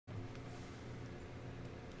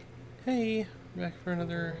Hey, back for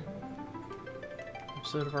another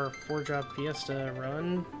episode of our 4-job Fiesta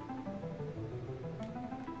run.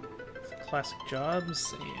 Classic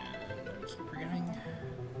jobs, and I keep forgetting.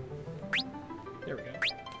 There we go.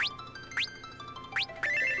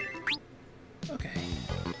 Okay.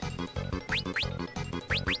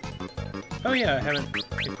 Oh yeah, I haven't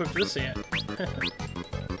equipped this yet.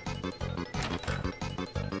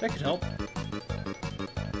 That could help.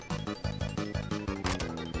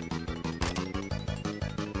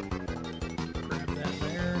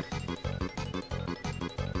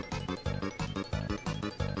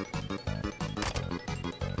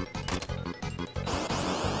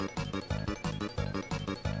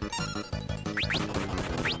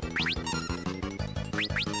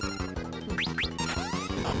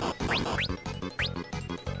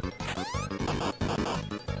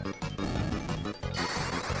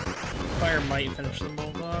 Fire might finish them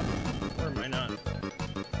both off, or might not.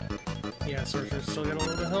 Yeah, Sorcerer's still got a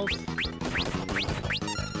little bit of health.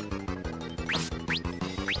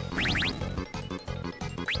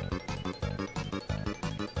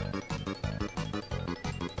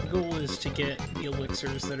 The goal is to get the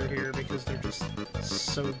elixirs that are here because they're just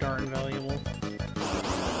so darn valuable.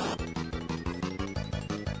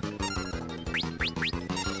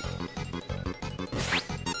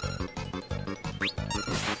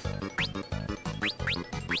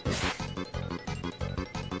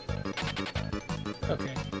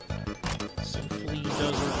 Okay, so Flea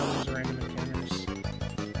does work on these random encounters.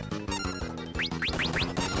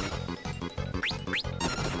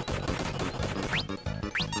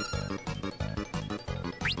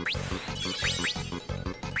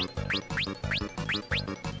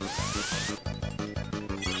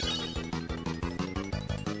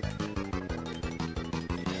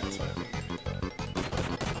 Yeah, that's what I figured.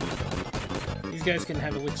 These guys can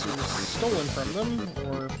have elixirs stolen from them,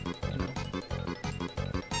 or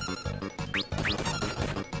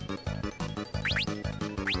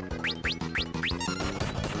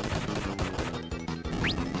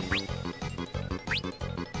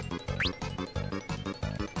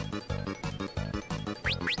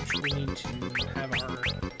we need to have our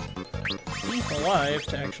thief alive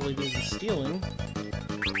to actually do the stealing.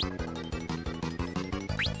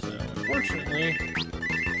 So, unfortunately,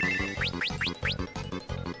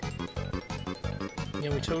 yeah,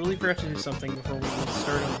 we totally forgot to do something before we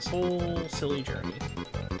start on this whole silly journey.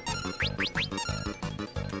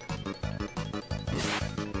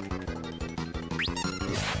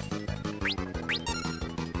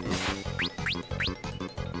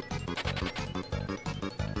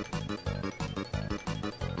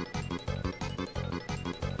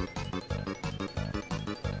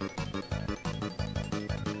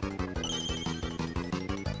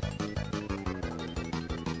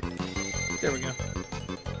 There we go.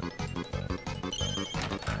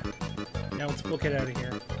 Now let's book it out of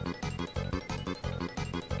here.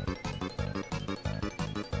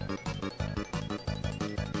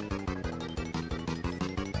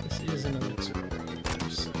 This is an elixir over here,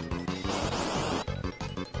 so...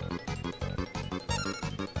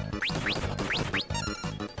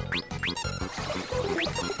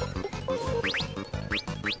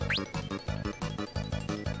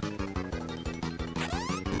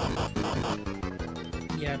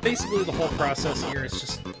 Yeah, basically the whole process here is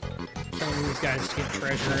just killing these guys to get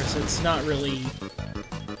treasure, so it's not really...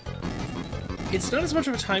 It's not as much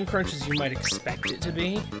of a time crunch as you might expect it to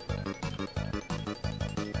be.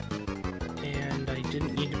 And I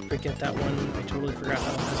didn't need to get that one. I totally forgot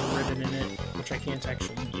that one has a ribbon in it, which I can't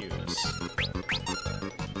actually use.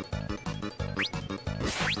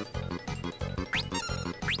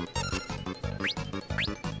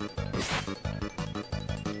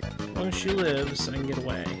 As long as she lives, I can get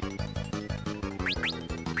away.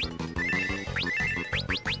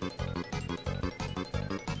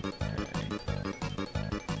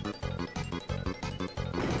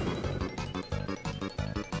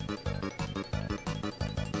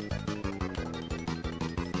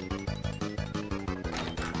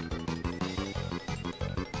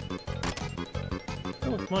 Oh,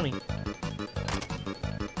 look, money.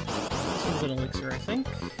 This one's an elixir, I think.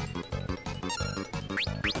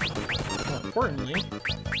 More importantly,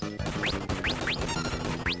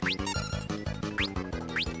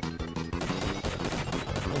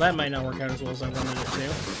 well, that might not work out as well as I wanted it to.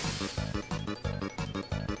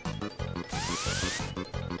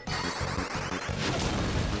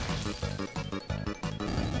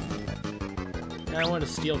 I want to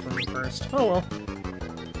steal from him first. Oh well.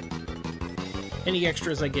 Any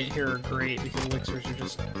extras I get here are great because elixirs are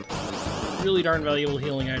just really darn valuable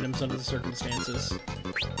healing items under the circumstances.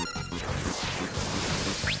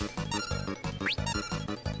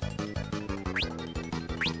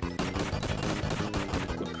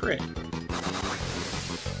 Oh, crit.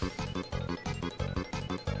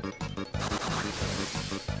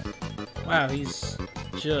 Wow, he's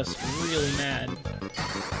just really mad.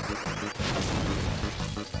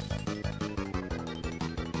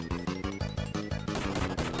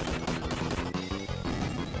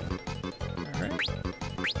 Alright.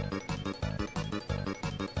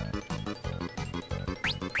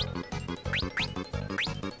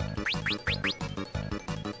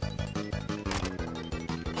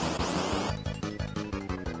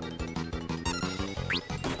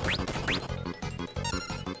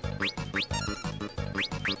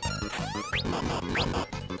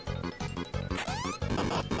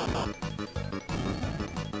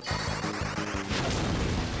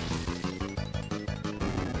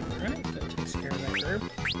 Alright, that takes care of that herb.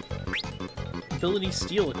 Ability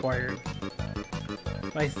steal acquired.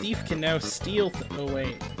 My thief can now steal oh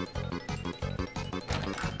wait.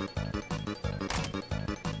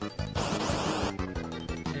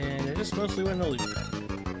 And I just mostly went to loot.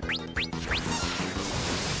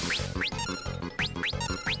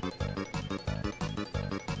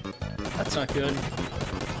 That's not good.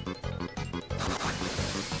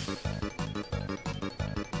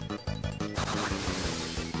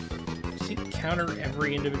 Does he counter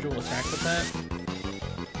every individual attack with that?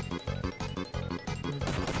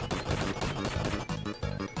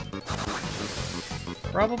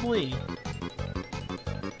 Probably.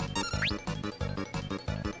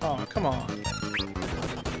 Oh, come on.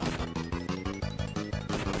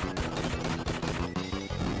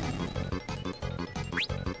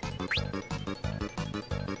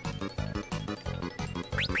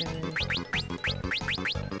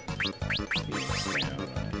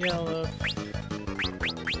 Yellow.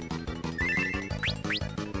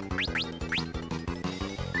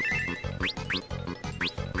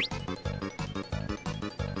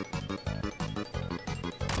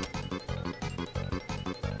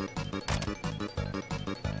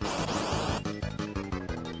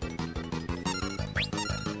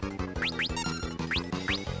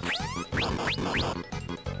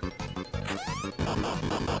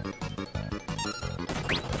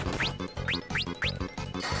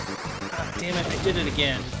 Damn it, I did it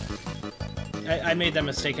again. I made that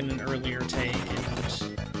mistake in an earlier take, and...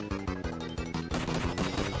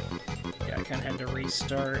 yeah, I kinda had to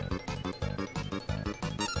restart.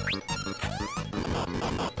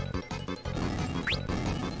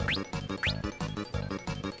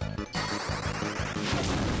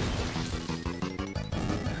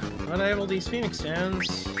 But I have all these Phoenix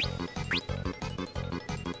Stones.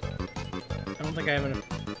 I don't think I have enough...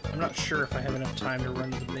 I'm not sure if I have enough time to run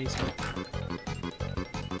to the basement.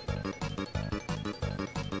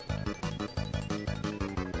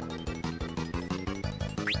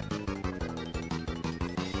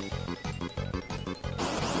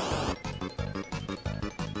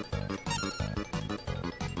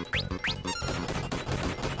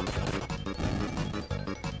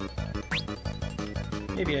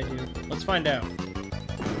 Maybe I do. Let's find out.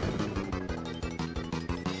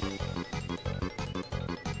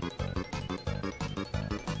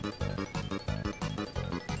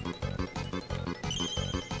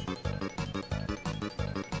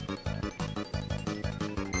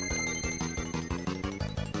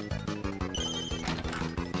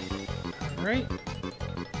 Alright.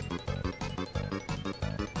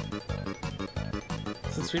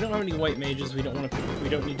 Since we don't have any white mages, we don't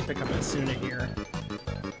need to pick up Asuna here.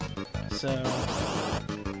 So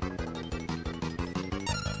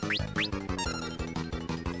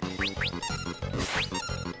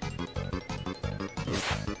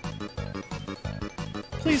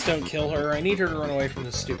please don't kill her. I need her to run away from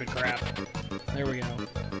this stupid crap. There we go.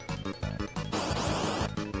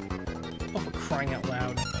 Oh, for crying out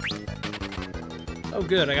loud. Oh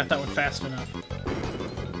good, I got that one fast enough.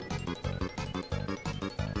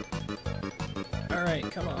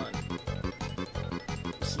 Alright, come on.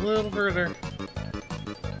 Just a little further.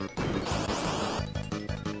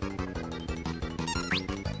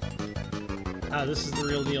 Ah, this is the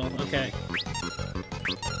real deal. Okay.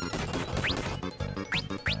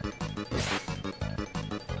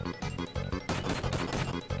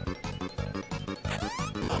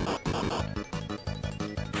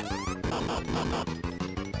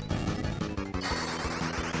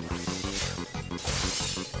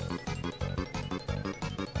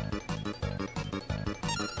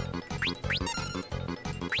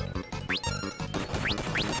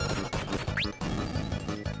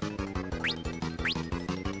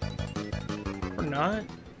 Not.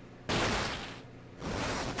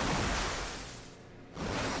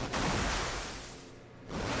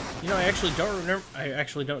 You know, I actually don't remember. I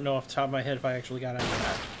actually don't know off the top of my head if I actually got out of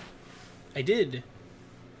that. I did.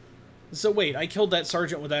 So wait, I killed that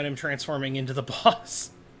sergeant without him transforming into the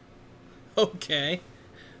boss. Okay.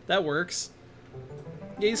 That works.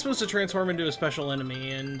 Yeah, he's supposed to transform into a special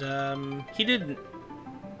enemy, and, he didn't.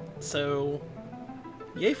 So,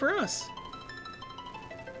 yay for us.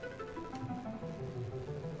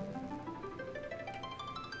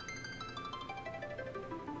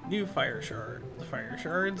 New fire shard. The fire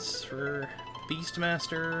shards for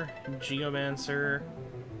Beastmaster, Geomancer,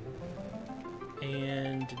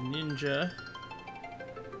 and Ninja.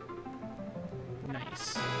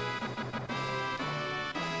 Nice.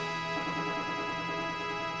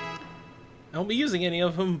 I won't be using any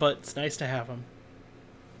of them, but it's nice to have them.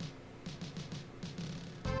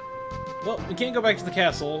 Well, we can't go back to the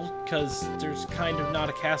castle, because there's kind of not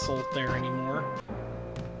a castle there anymore.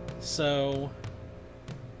 So...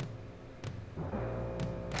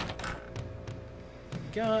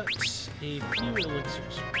 got a few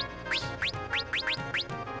elixirs.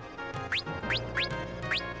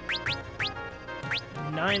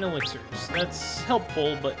 9 elixirs. That's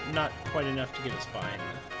helpful, but not quite enough to get us by in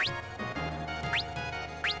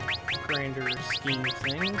the grander scheme of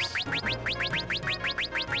things.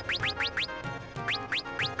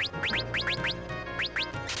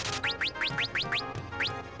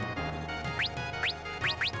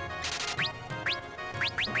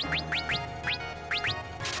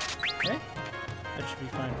 Okay, that should be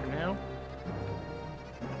fine for now.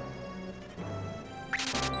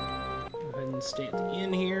 Go ahead and stay at the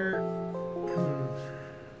inn here.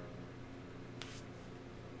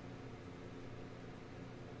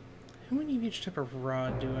 How many of each type of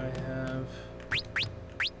rod do I have?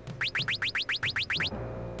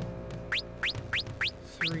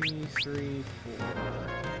 3, 3, 4. I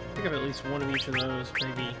think I have at least one of each of those.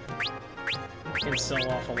 Maybe I can sell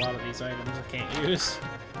off a lot of these items I can't use.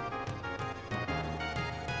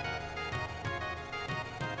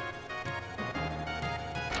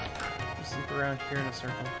 Just loop around here in a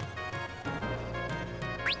circle.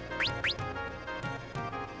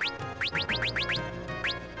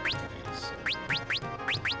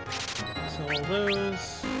 All those.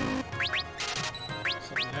 So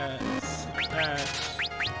that, so that,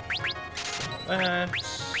 so that.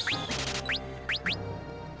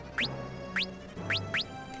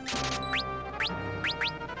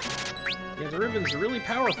 Yeah, the ribbons are really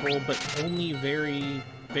powerful, but only very,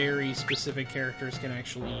 very specific characters can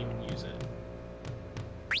actually even use it.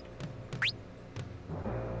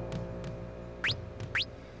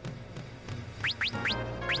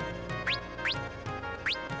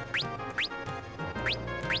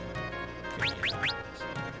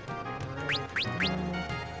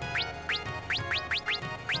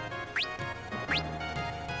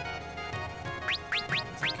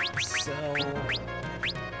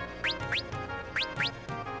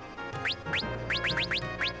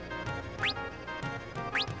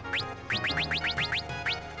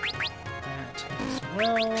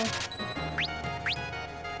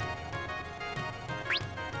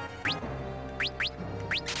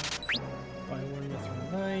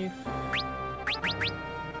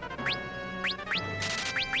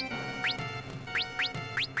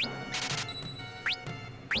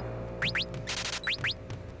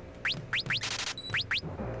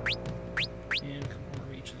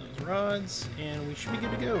 And we should be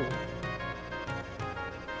good to go.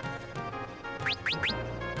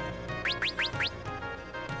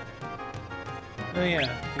 Oh yeah,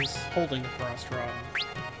 he's holding a frost rod.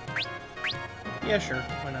 Yeah, sure,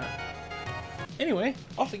 why not? Anyway,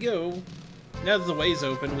 off we go. Now that the way's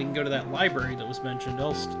open, we can go to that library that was mentioned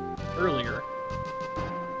earlier.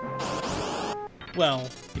 Well,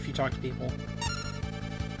 if you talk to people.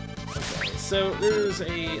 Okay, so there's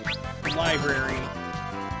a library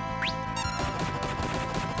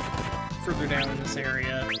further down in this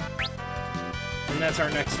area, and that's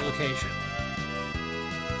our next location.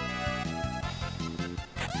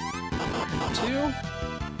 2.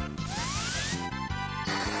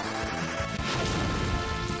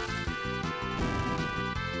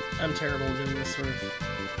 I'm terrible at doing this sort of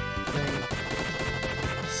thing.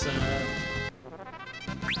 It's,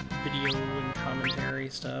 video and commentary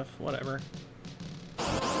stuff, whatever.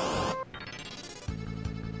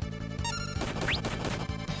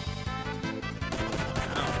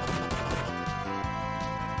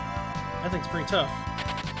 That thing's pretty tough.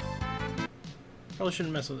 Probably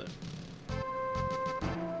shouldn't mess with it.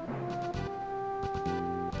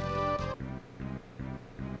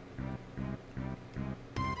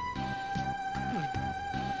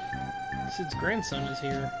 Sid's grandson is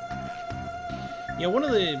here. Yeah, one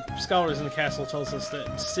of the scholars in the castle tells us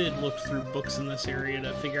that Sid looked through books in this area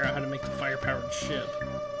to figure out how to make the fire-powered ship.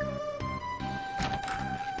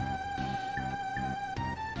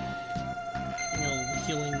 You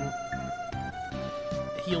know,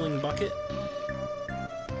 healing bucket.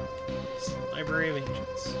 It's the Library of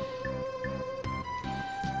Ancients.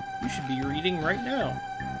 You should be reading right now.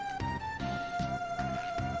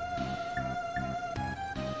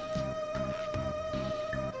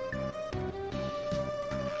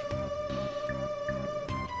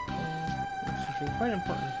 Quite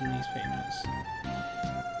important in these pages.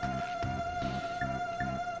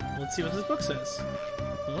 Let's see what this book says.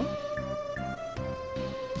 Huh?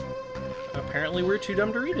 Apparently we're too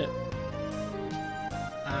dumb to read it.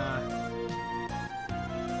 A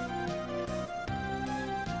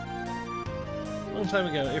long time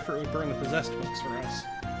ago, Ifrit would burn the possessed books for us.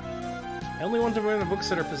 I only want to burn the books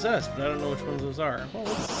that are possessed, but I don't know which ones those are. Well,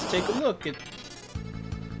 let's take a look at...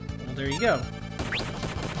 Well, there you go.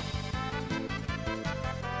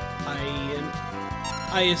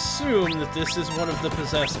 I assume that this is one of the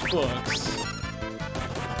possessed books.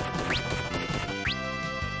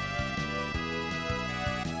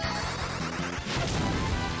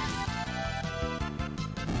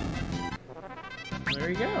 There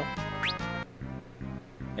you go.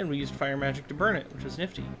 And we used fire magic to burn it, which is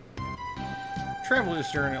nifty.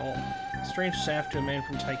 Traveler's Journal. Strange staff to a man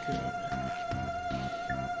from Tycoon.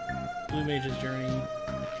 Blue Mage's Journey.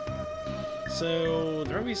 So,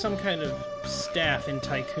 there might be some kind of staff in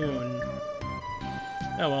Tycoon.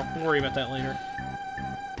 Oh well, we'll worry about that later.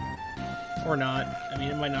 Or not. I mean,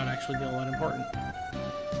 it might not actually be all that important.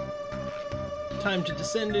 Time to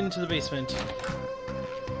descend into the basement.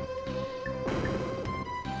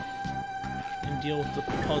 And deal with the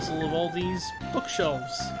puzzle of all these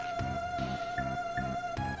bookshelves.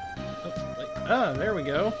 Oh, wait. Ah, there we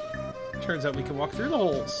go. Turns out we can walk through the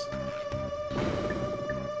holes.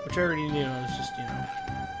 Which I already knew, I was just, you know...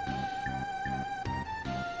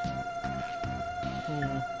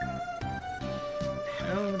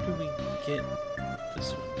 How do we get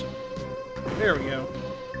this one? There we go.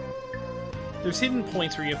 There's hidden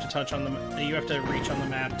points where you have to touch on them, you have to reach on the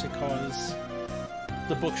map to cause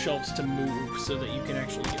the bookshelves to move so that you can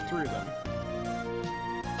actually get through them.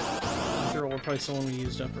 They're all probably the one we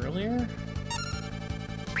used up earlier.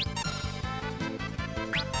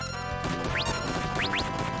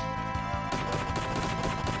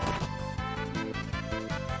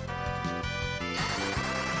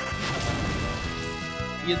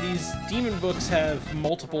 Yeah, these demon books have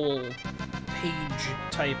multiple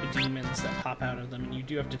page-type demons that pop out of them, and you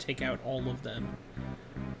do have to take out all of them.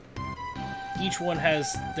 Each one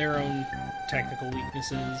has their own technical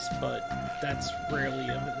weaknesses, but that's rarely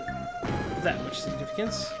of that much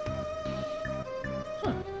significance.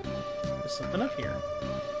 Huh. There's something up here.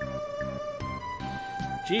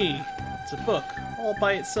 Gee, it's a book, all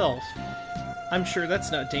by itself. I'm sure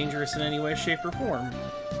that's not dangerous in any way, shape, or form.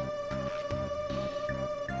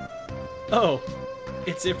 Oh,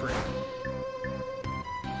 it's Ifrit.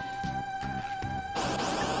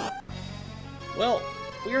 Well,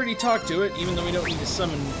 we already talked to it, even though we don't need to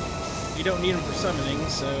summon... We don't need him for summoning,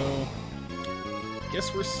 so...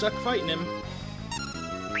 Guess we're stuck fighting him.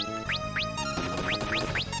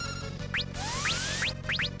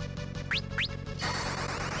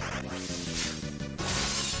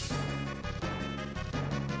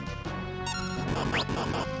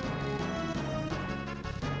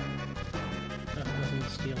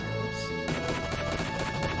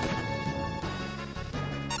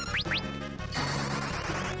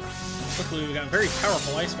 Luckily, we got very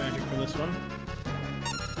powerful ice magic for this one.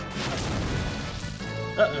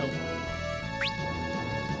 Uh-oh.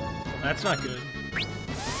 That's not good.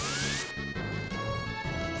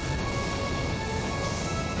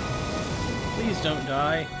 Please don't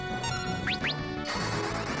die.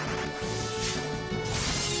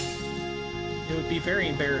 It would be very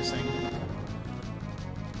embarrassing.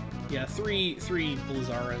 Yeah, three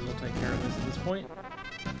Blizzaras will take care of this at this point.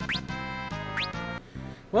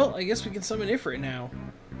 Well, I guess we can summon Ifrit now.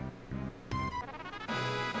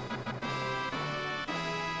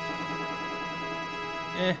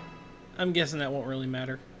 I'm guessing that won't really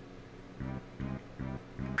matter.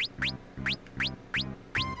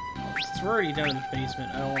 Since we're already down in the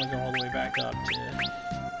basement, I don't want to go all the way back up to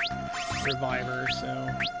revive her, so...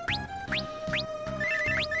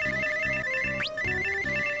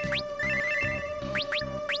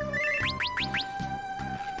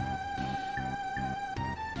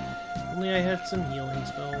 Only I had some healing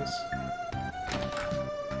spells.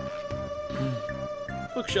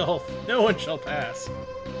 Bookshelf! No one shall pass!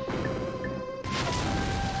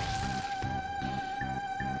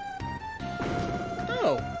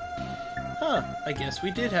 Huh, I guess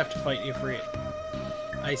we did have to fight Ifrit.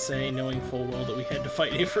 I say, knowing full well that we had to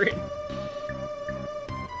fight Ifrit.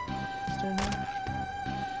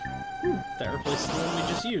 Ooh, that replaces the one we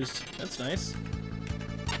just used. That's nice.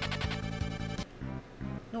 I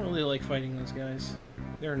don't really like fighting those guys.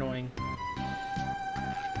 They're annoying.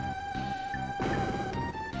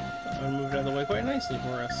 That one moved out of the way quite nicely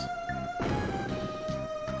for us.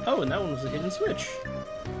 Oh, and that one was a hidden switch.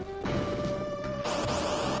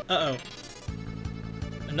 Uh-oh.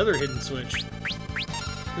 Another hidden switch.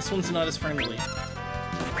 This one's not as friendly. Let's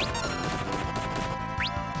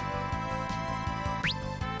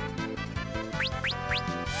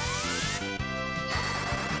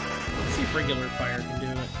see if regular fire can do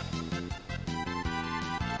it.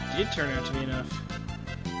 Did turn out to be enough.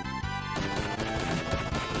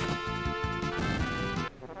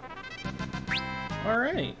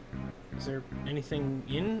 Alright. Is there anything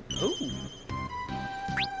in? Oh!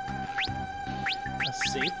 A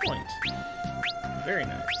save point. Very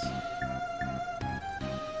nice.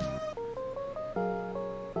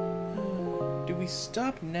 Do we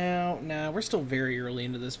stop now? Nah, we're still very early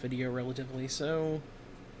into this video, relatively, so...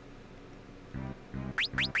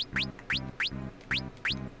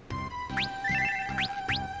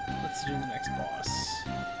 let's do the next boss.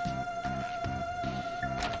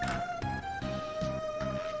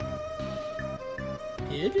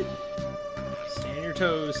 Id? Stand on your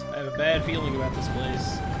toes. I have a bad feeling about this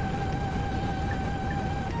place.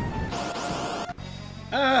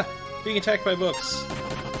 Ah! Being attacked by books.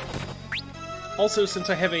 Also, since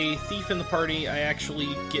I have a thief in the party, I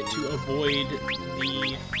actually get to avoid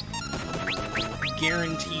the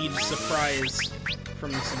guaranteed surprise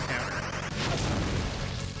from this encounter.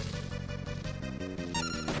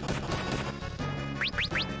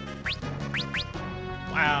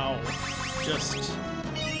 Wow. Just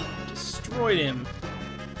destroyed him.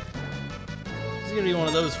 This is gonna be one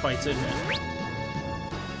of those fights, isn't it?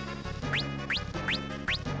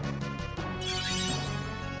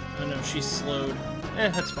 Oh no, she's slowed.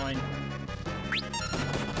 That's fine.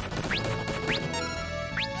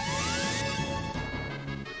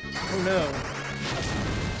 Oh no.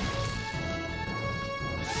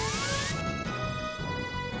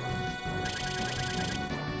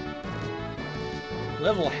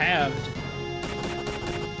 Level halved.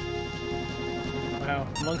 Wow,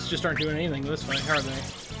 monks just aren't doing anything this fight, are they?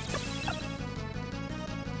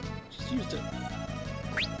 Just used it.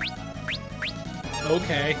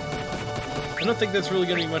 Okay. I don't think that's really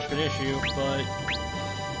going to be much of an issue, but...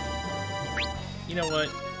 you know what?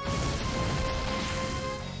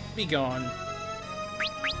 Be gone.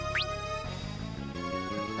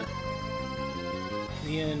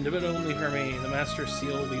 The end, but only for me. The Master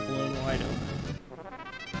Seal will be blown wide open.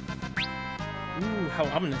 Ooh, how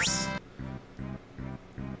ominous.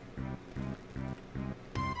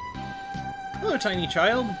 Hello, tiny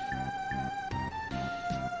child.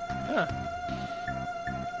 Huh.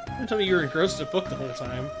 Don't tell me you were engrossed in a book the whole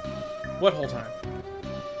time. What whole time?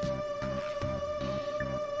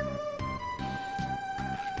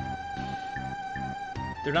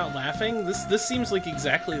 They're not laughing? This seems like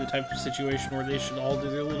exactly the type of situation where they should all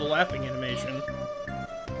do their little laughing animation.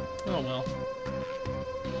 Oh well.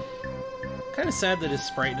 Kind of sad that his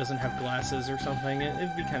sprite doesn't have glasses or something.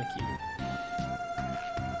 It'd be kind of cute.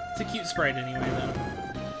 It's a cute sprite anyway, though.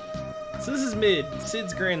 So this is Mid,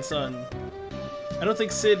 Sid's grandson. I don't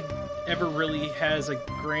think Sid ever really has a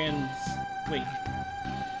wait.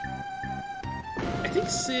 I think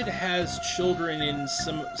Sid has children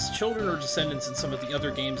or descendants in some of the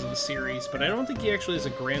other games in the series, but I don't think he actually has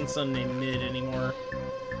a grandson named Mid anymore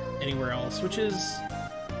anywhere else, which is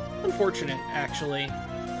unfortunate, actually.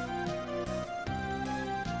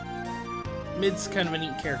 Mid's kind of a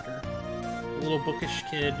neat character. A little bookish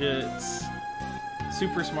kid, it's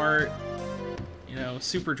super smart, you know,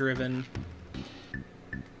 super driven.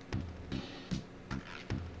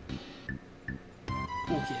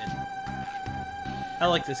 Cool kid. I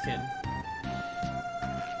like this kid.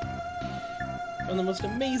 Found the most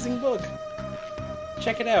amazing book!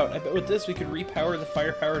 Check it out. I bet with this we could repower the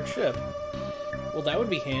fire-powered ship. Well, that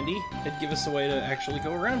would be handy. It'd give us a way to actually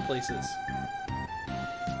go around places.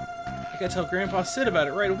 I gotta tell Grandpa Sid about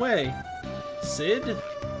it right away. Sid?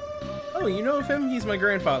 Oh, you know of him? He's my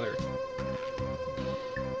grandfather.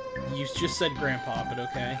 You just said Grandpa, but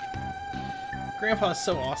okay. Grandpa's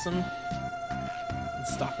so awesome.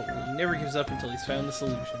 Unstoppable. He never gives up until he's found the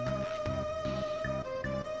solution.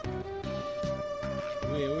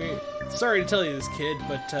 Sorry to tell you this, kid,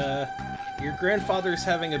 but your grandfather's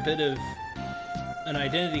having a bit of an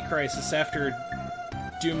identity crisis after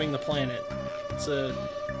dooming the planet. It's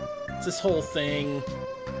this whole thing.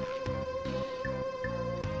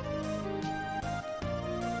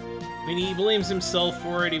 mean, he blames himself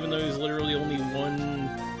for it, even though he's literally only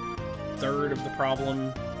 1/3 of the problem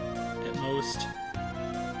at most.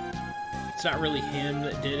 It's not really him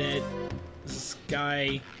that did it. This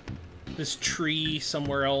guy, this tree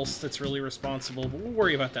somewhere else that's really responsible, but we'll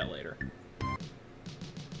worry about that later.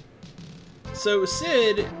 So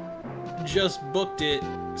Sid just booked it.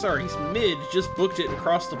 Sorry, Mid just booked it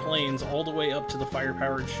across the plains all the way up to the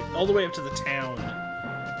fire-powered all the way up to the town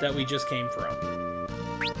that we just came from.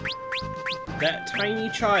 That tiny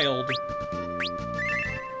child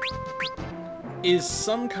is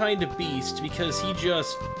some kind of beast because he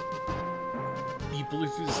blew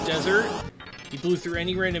through this desert. He blew through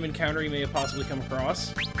any random encounter he may have possibly come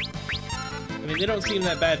across. I mean, they don't seem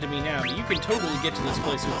that bad to me now, but you can totally get to this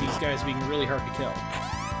place with these guys being really hard to kill.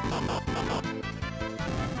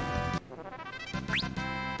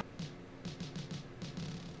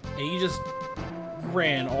 And he just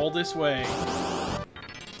ran all this way.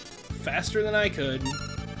 Faster than I could.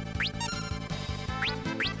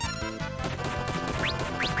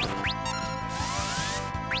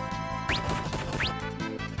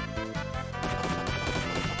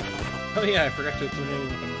 Oh yeah, I forgot to put a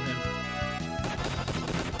weapon on him.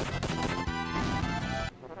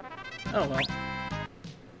 Oh well.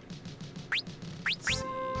 Let's see.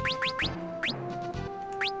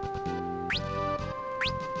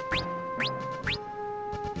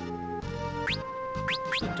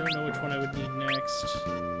 Actually, don't know which one I would need next.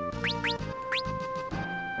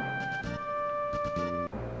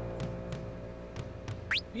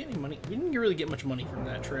 We get any money? We didn't really get much money from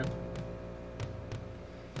that trip.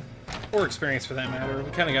 Or experience, for that matter.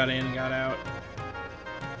 We kind of got in and got out.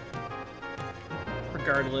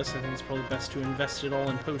 Regardless, I think it's probably best to invest it all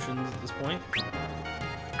in potions at this point.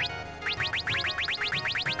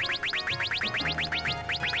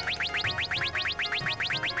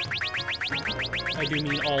 I do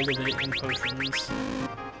mean all of it in potions.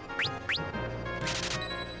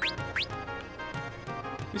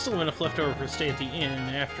 We still have enough left over for stay at the inn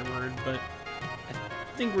afterward, but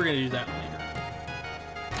I think we're going to do that later.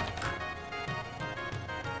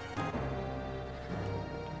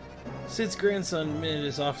 Sid's grandson, Mid,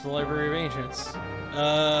 is off to the Library of Ancients.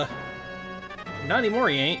 Not anymore,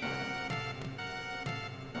 he ain't.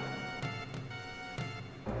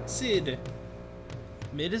 Sid.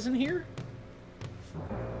 Mid isn't here?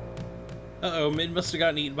 Uh-oh, Mid must have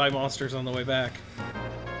gotten eaten by monsters on the way back.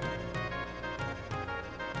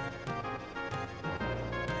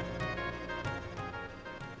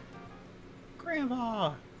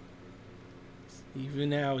 Grandma! Even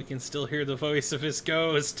now, we can still hear the voice of his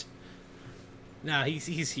ghost. Nah,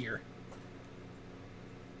 he's here.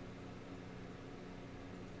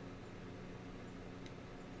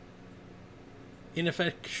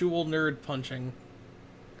 Ineffectual nerd punching.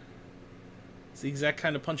 It's the exact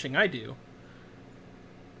kind of punching I do.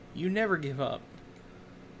 You never give up.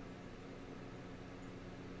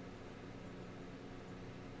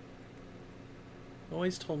 You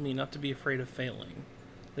always told me not to be afraid of failing.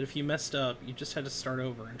 That if you messed up, you just had to start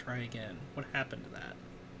over and try again. What happened to that?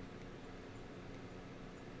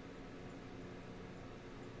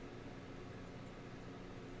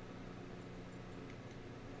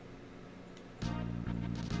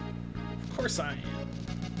 Of course I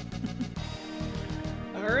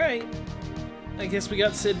am. Alright. I guess we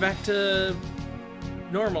got Sid back to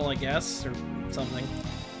normal, I guess, or something.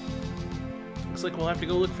 Looks like we'll have to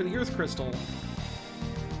go look for the Earth Crystal.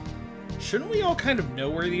 Shouldn't we all kind of know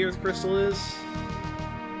where the Earth Crystal is?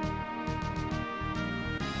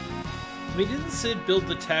 I mean, didn't Sid build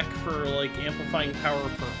the tech for, like, amplifying power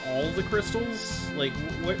for all the crystals? Like,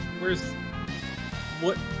 what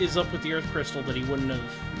is up with the Earth Crystal that he wouldn't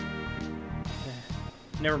have...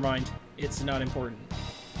 Never mind. It's not important.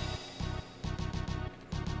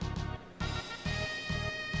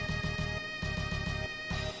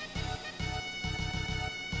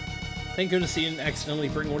 Thank goodness he didn't accidentally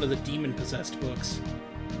bring one of the demon-possessed books.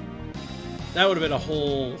 That would have been a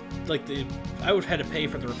whole... Like, I would have had to pay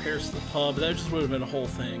for the repairs to the pub. That just would have been a whole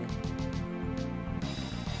thing.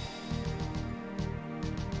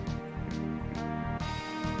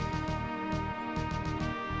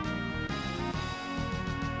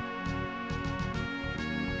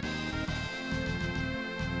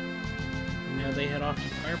 And now they head off to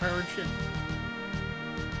the fire-powered ship.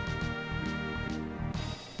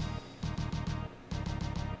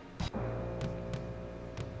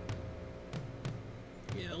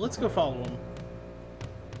 Let's go follow him.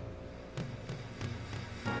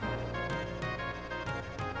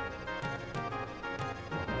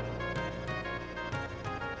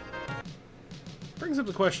 Brings up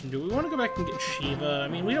the question, do we want to go back and get Shiva? I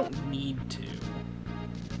mean, we don't need to.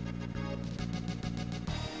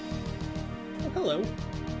 Hello.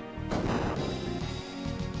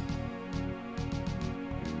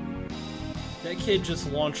 That kid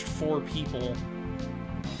just launched 4 people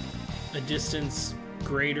a distance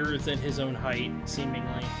greater than his own height,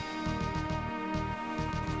 seemingly.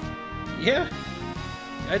 Yeah,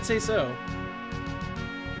 I'd say so.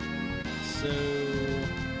 So,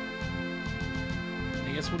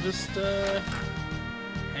 I guess we'll just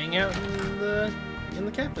hang out in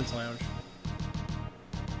the captain's lounge.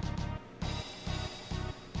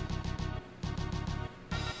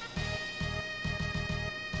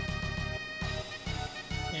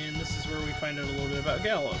 And this is where we find out a little bit about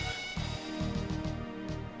Galuf.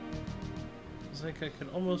 It's like I could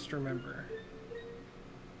almost remember.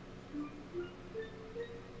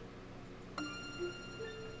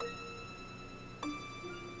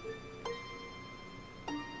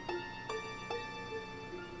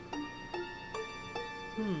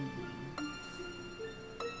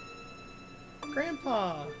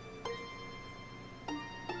 Grandpa!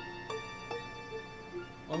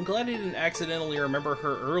 Well, I'm glad he didn't accidentally remember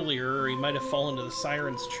her earlier, or he might have fallen to the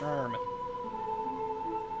siren's charm.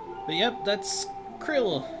 But yep, that's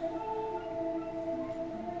Krill.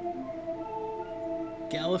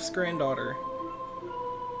 Galuf's granddaughter.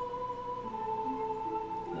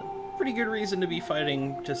 A pretty good reason to be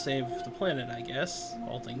fighting to save the planet, I guess,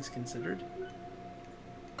 all things considered.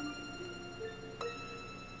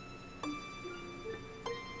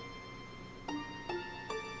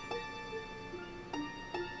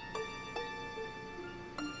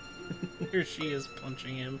 Here she is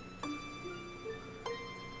punching him.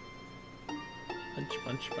 Punch,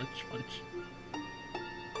 punch, punch, punch.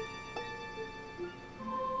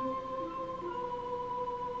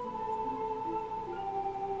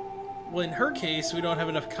 Well, in her case, we don't have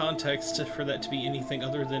enough context for that to be anything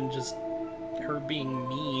other than just her being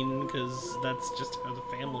mean, because that's just how the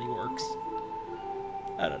family works.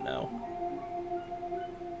 I don't know.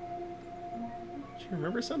 Do you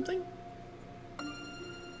remember something?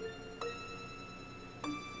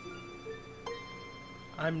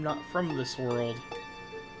 I'm not from this world.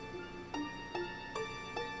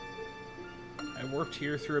 I worked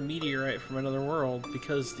here through a meteorite from another world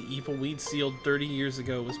because the evil weed sealed 30 years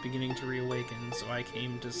ago was beginning to reawaken, so I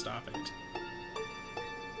came to stop it.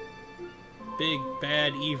 Big,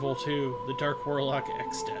 bad evil too, the Dark Warlock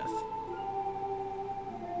X-Death.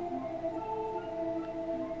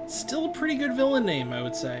 Still a pretty good villain name, I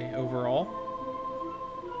would say, overall.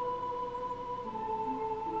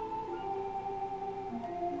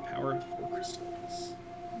 Power of the 4 crystals.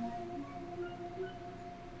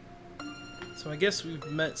 So I guess we've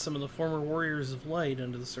met some of the former Warriors of Light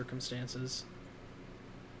under the circumstances.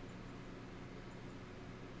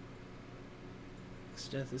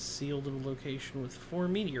 X-Death is sealed in a location with 4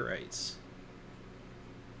 meteorites.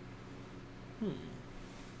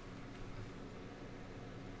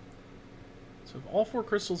 So if all 4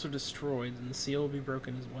 crystals are destroyed, then the seal will be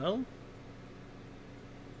broken as well?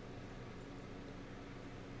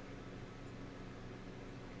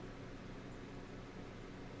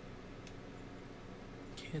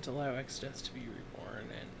 Can't allow X-Death to be reborn,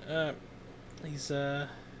 and he's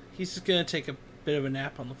just gonna take a bit of a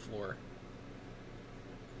nap on the floor.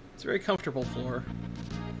 It's a very comfortable floor,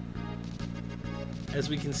 as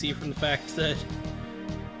we can see from the fact that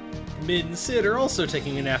Mid and Sid are also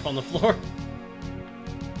taking a nap on the floor.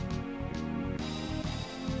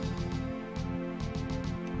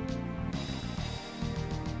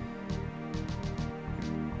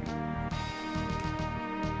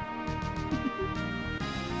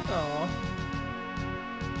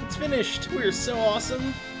 Finished! We're so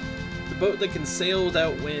awesome! The boat that can sail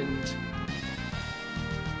without wind.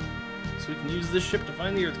 So we can use this ship to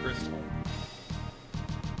find the Earth Crystal.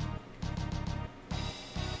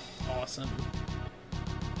 Awesome.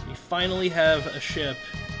 We finally have a ship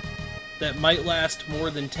that might last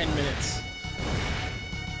more than 10 minutes.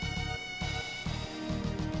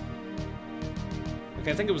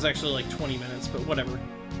 Okay, I think it was actually like 20 minutes, but whatever.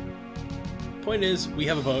 Point is, we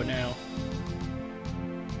have a boat now.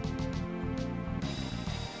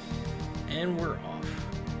 And we're off.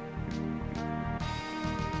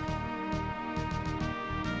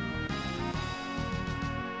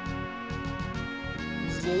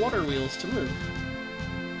 Use the water wheels to move.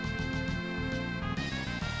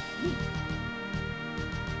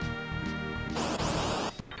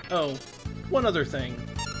 Oh, one other thing.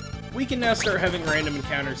 We can now start having random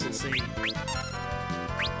encounters at sea.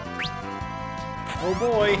 Oh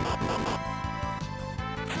boy!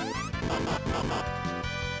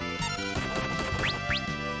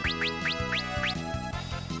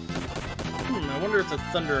 I wonder if the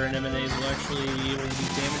thunder anemones will actually be able to be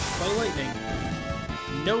damaged by lightning.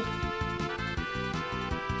 Nope.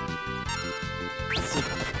 It's a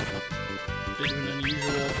bit of an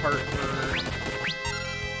unusual part for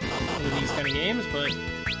one of these kind of games, but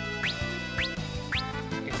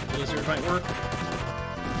I guess Blizzard might work.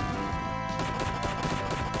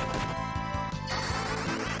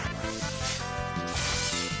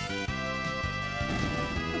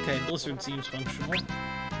 Okay, Blizzard seems functional.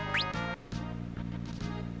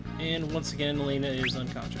 And once again, Elena is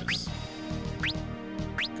unconscious.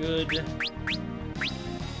 Good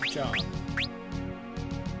job.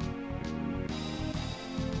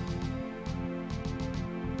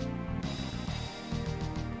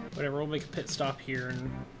 Whatever, we'll make a pit stop here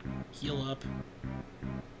and heal up.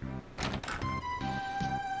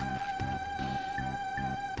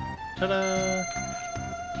 Ta-da!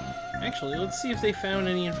 Actually, let's see if they found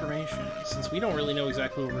any information, since we don't really know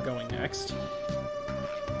exactly where we're going next.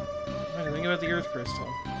 What do you think about the Earth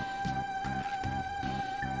Crystal?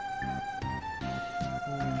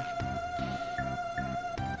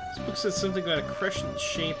 This book says something about a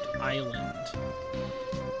crescent-shaped island.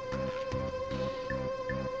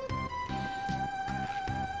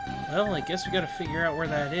 Well, I guess we gotta figure out where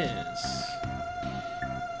that is.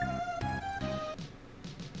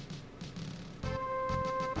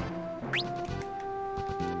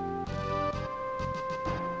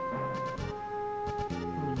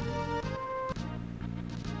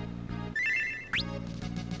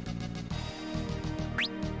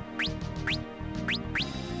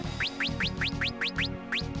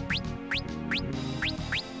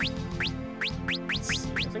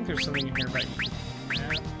 I think there's something in here about you.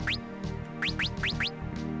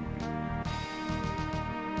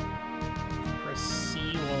 Press C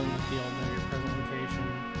while in the field near your present location.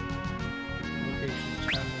 Locations,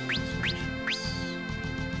 travel, reservations.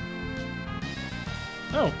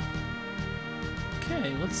 Oh! Okay,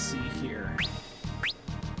 let's see here.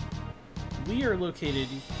 We are located...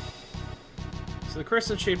 So the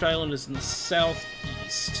crescent-shaped island is in the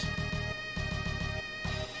southeast.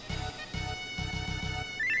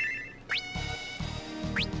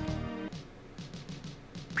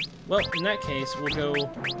 Well, in that case, we'll go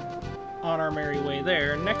on our merry way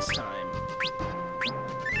there next time.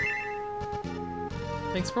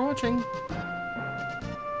 Thanks for watching!